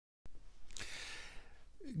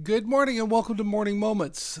Good morning and welcome to Morning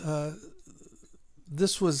Moments.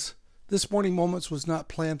 This Morning Moments was not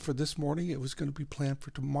planned for this morning. It was going to be planned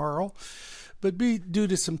for tomorrow, but due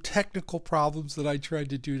to some technical problems that I tried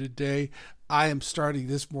to do today, I am starting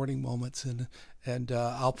this Morning Moments, and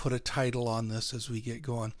I'll put a title on this as we get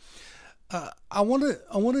going. I want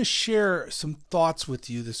to share some thoughts with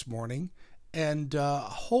you this morning, and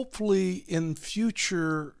hopefully in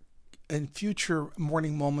future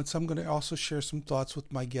Morning Moments, I'm going to also share some thoughts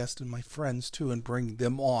with my guests and my friends too and bring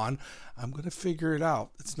them on. I'm going to figure it out.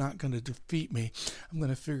 It's not going to defeat me. I'm going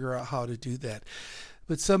to figure out how to do that.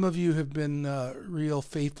 But some of you have been real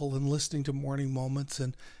faithful in listening to Morning Moments,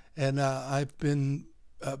 and I've been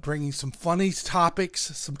bringing some funny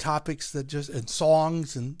topics, and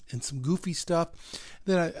songs and some goofy stuff.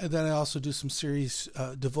 Then I also do some serious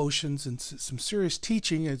devotions and some serious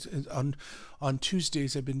teaching. On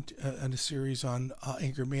Tuesdays, I've been on a series on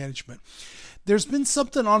anger management. There's been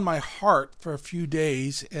something on my heart for a few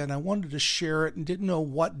days, and I wanted to share it and didn't know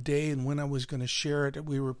what day and when I was going to share it.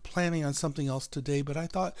 We were planning on something else today, but I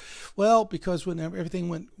thought, well, because when everything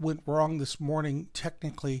went wrong this morning,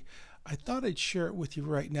 technically, I thought I'd share it with you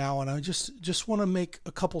right now, and I just want to make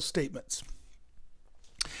a couple statements.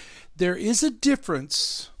 There is a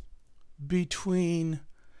difference between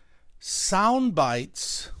sound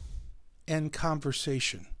bites and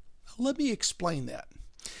conversation. Let me explain that.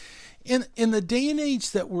 In the day and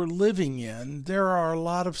age that we're living in, there are a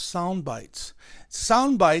lot of sound bites.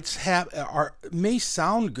 Sound bites may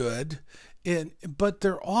sound good, but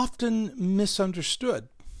they're often misunderstood.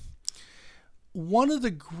 One of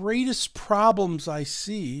the greatest problems I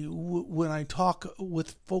see when I talk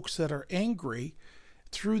with folks that are angry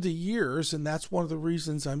through the years, and that's one of the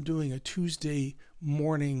reasons I'm doing a Tuesday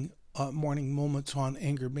morning moments on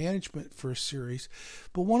anger management for a series.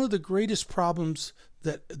 But one of the greatest problems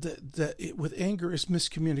with anger is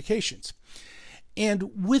miscommunications.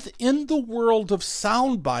 And within the world of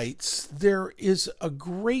sound bites, there is a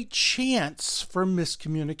great chance for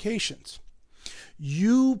miscommunications.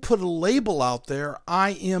 You put a label out there,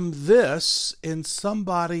 I am this, and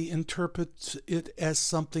somebody interprets it as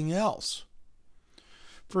something else.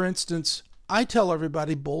 For instance, I tell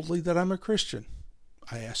everybody boldly that I'm a Christian.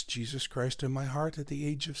 I asked Jesus Christ in my heart at the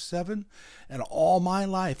age of 7, and all my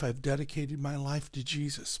life I've dedicated my life to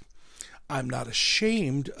Jesus. I'm not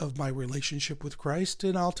ashamed of my relationship with Christ,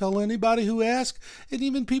 and I'll tell anybody who asks, and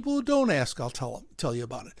even people who don't ask, I'll tell you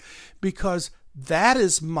about it, because that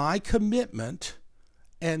is my commitment.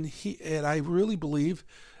 And I really believe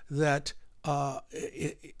that God's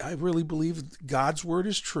word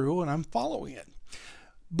is true, and I'm following it.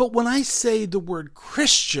 But when I say the word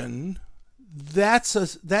Christian,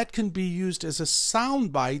 that can be used as a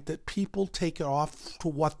soundbite that people take it off to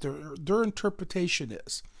what their interpretation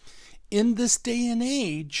is. In this day and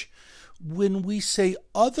age, when we say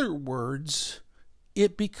other words,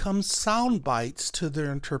 it becomes sound bites to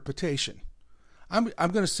their interpretation. I'm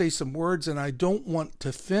going to say some words, and I don't want to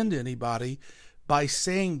offend anybody by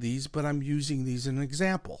saying these, but I'm using these as an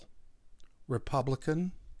example.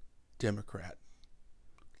 Republican, Democrat.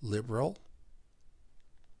 Liberal,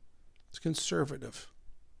 it's conservative.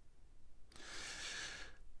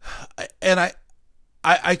 And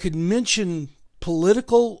I could mention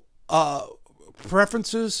political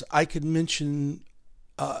preferences. I could mention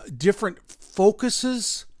different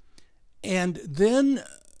focuses, and then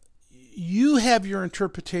you have your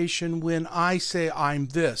interpretation when I say I'm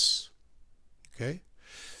this. Okay?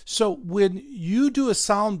 So when you do a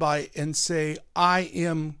soundbite and say I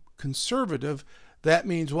am conservative, that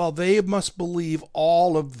means, well, they must believe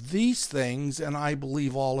all of these things and I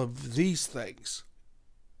believe all of these things.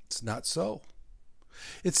 It's not so.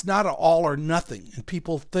 It's not an all or nothing. And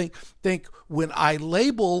people think when I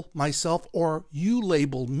label myself or you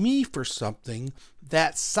label me for something,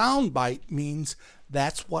 that soundbite means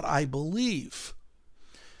that's what I believe.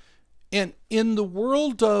 And in the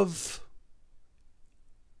world of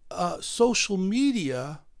social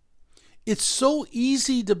media, it's so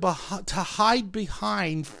easy to hide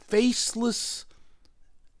behind faceless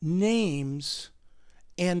names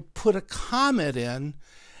and put a comment in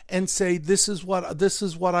and say this is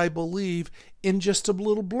what I believe in just a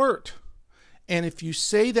little blurt. And if you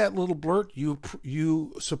say that little blurt,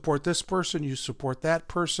 you support this person, you support that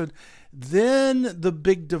person, then the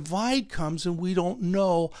big divide comes and we don't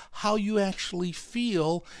know how you actually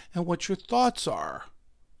feel and what your thoughts are.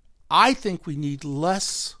 I think we need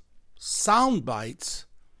less sound bites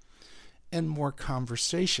and more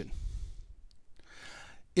conversation.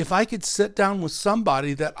 If I could sit down with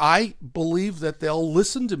somebody that I believe that they'll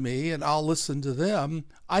listen to me and I'll listen to them,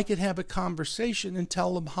 I could have a conversation and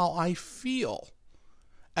tell them how I feel.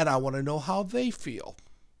 and I want to know how they feel.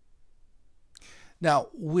 Now,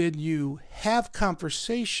 when you have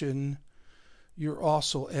conversation, you're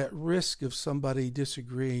also at risk of somebody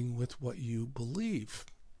disagreeing with what you believe.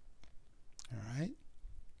 All right?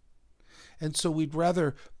 And so we'd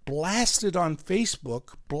rather blast it on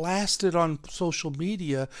Facebook, blast it on social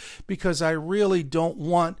media, because I really don't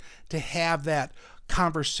want to have that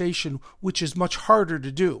conversation, which is much harder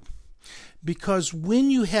to do. Because when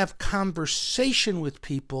you have conversation with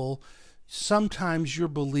people, sometimes your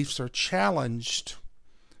beliefs are challenged,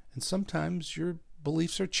 and sometimes your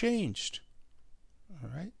beliefs are changed. All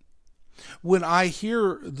right? When I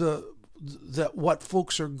hear that what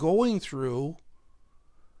folks are going through,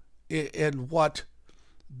 and what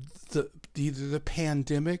either the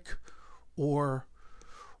pandemic or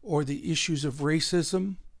the issues of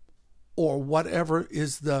racism or whatever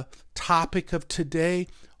is the topic of today,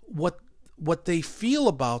 what they feel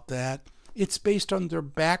about that, it's based on their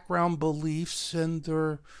background beliefs and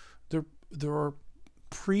their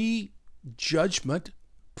prejudgment,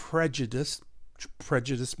 prejudice.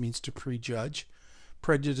 Prejudice means to prejudge.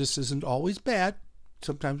 Prejudice isn't always bad.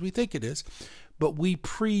 Sometimes we think it is. But we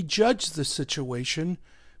prejudge the situation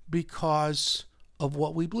because of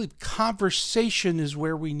what we believe. Conversation is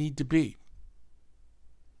where we need to be.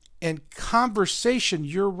 And conversation,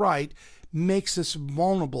 you're right, makes us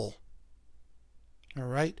vulnerable. All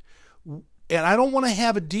right? And I don't want to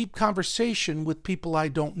have a deep conversation with people I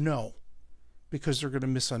don't know because they're going to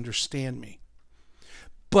misunderstand me.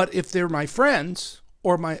 But if they're my friends,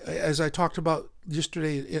 or as I talked about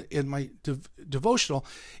yesterday in my devotional,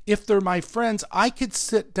 if they're my friends, I could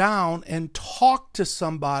sit down and talk to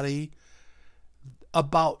somebody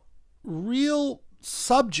about real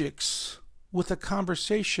subjects with a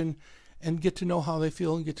conversation and get to know how they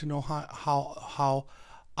feel and get to know how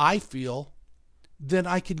I feel, then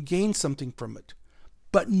I can gain something from it.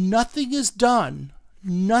 But nothing is done,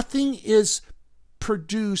 nothing is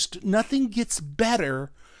produced, nothing gets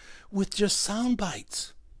better with just sound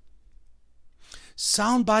bites.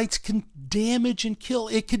 Sound bites can damage and kill.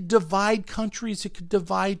 It could divide countries. It could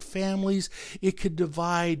divide families. It could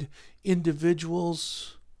divide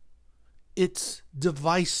individuals. It's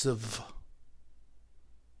divisive.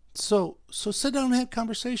 So sit down and have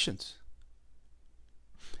conversations.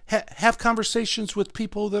 Have conversations with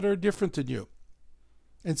people that are different than you.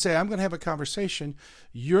 And say, I'm going to have a conversation.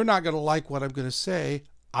 You're not going to like what I'm going to say.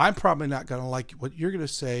 I'm probably not going to like what you're going to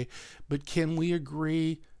say. But can we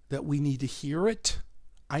agree that we need to hear it?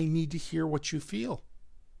 I need to hear what you feel.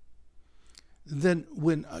 Then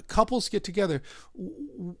when couples get together,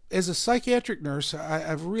 as a psychiatric nurse,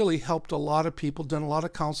 I've really helped a lot of people, done a lot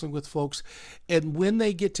of counseling with folks. And when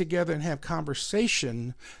they get together and have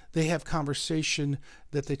conversation, they have conversation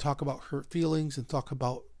that they talk about hurt feelings and talk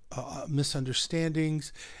about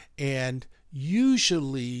misunderstandings. And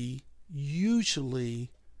usually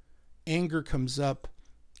anger comes up,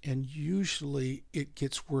 and usually it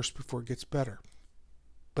gets worse before it gets better.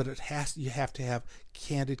 But you have to have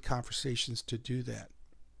candid conversations to do that.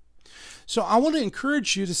 So I want to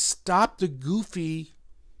encourage you to stop the goofy,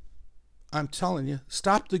 I'm telling you,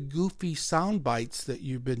 stop the goofy sound bites that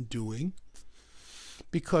you've been doing,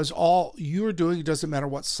 because all you're doing, it doesn't matter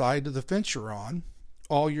what side of the fence you're on,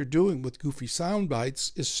 all you're doing with goofy sound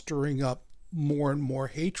bites is stirring up more and more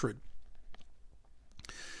hatred.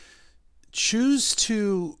 Choose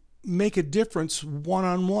to make a difference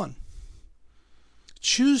one-on-one.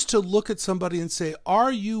 Choose to look at somebody and say,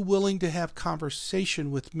 are you willing to have conversation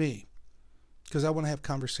with me? Because I want to have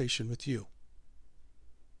conversation with you.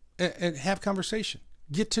 And have conversation.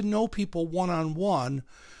 Get to know people one-on-one,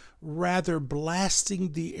 rather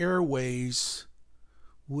blasting the airways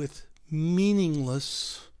with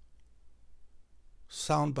meaningless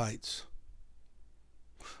sound bites.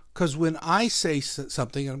 Because when I say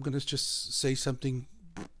something, and I'm going to just say something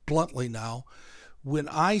bluntly now, when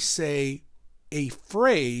I say a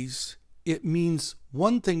phrase, it means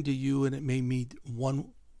one thing to you and it may mean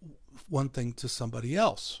one thing to somebody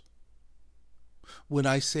else. When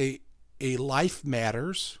I say a life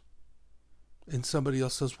matters and somebody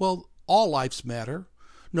else says, well, all lives matter.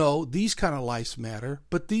 No, these kind of lives matter,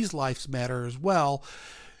 but these lives matter as well.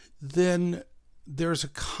 Then there's a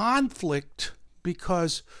conflict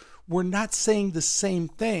because we're not saying the same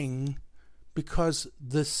thing, because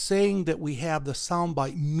the saying that we have, the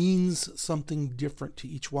soundbite, means something different to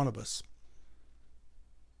each one of us.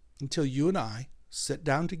 Until you and I sit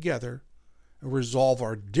down together and resolve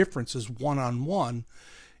our differences one-on-one,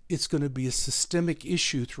 it's going to be a systemic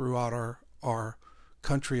issue throughout our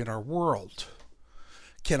country and our world.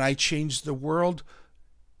 Can I change the world?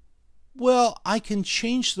 Well, I can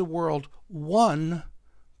change the world, one,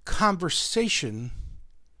 conversation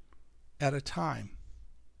at a time.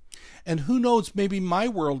 And who knows, maybe my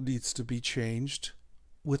world needs to be changed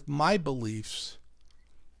with my beliefs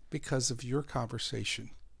because of your conversation.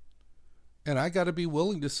 And I got to be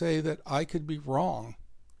willing to say that I could be wrong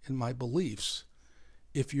in my beliefs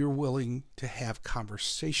if you're willing to have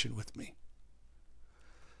conversation with me.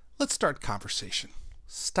 Let's start conversation.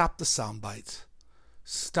 Stop the sound bites.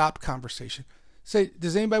 Stop conversation. Say,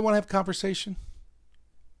 does anybody want to have conversation?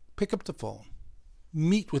 Pick up the phone.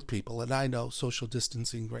 Meet with people. And I know social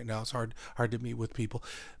distancing right now is hard to meet with people.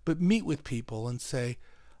 But meet with people and say,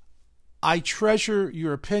 I treasure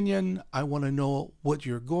your opinion. I want to know what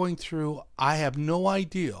you're going through. I have no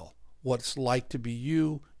idea what it's like to be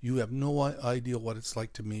you. You have no idea what it's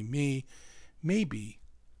like to be me. Maybe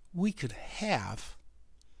we could have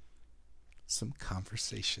some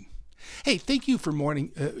conversation. Hey, thank you for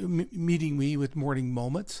meeting me with Morning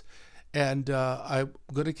Moments. And I'm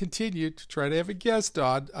going to continue to try to have a guest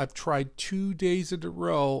on. I've tried 2 days in a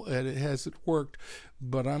row and it hasn't worked,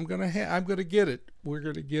 but I'm going to get it. We're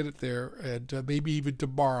going to get it there, and maybe even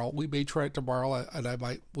tomorrow. We may try it tomorrow, and I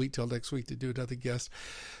might wait till next week to do another guest.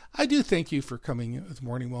 I do thank you for coming with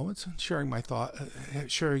Morning Moments and sharing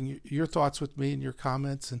sharing your thoughts with me and your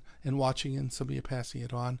comments and watching and some of you passing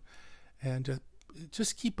it on. And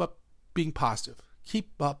just keep up being positive.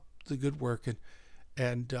 Keep up the good work,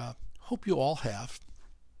 and hope you all have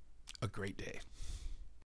a great day.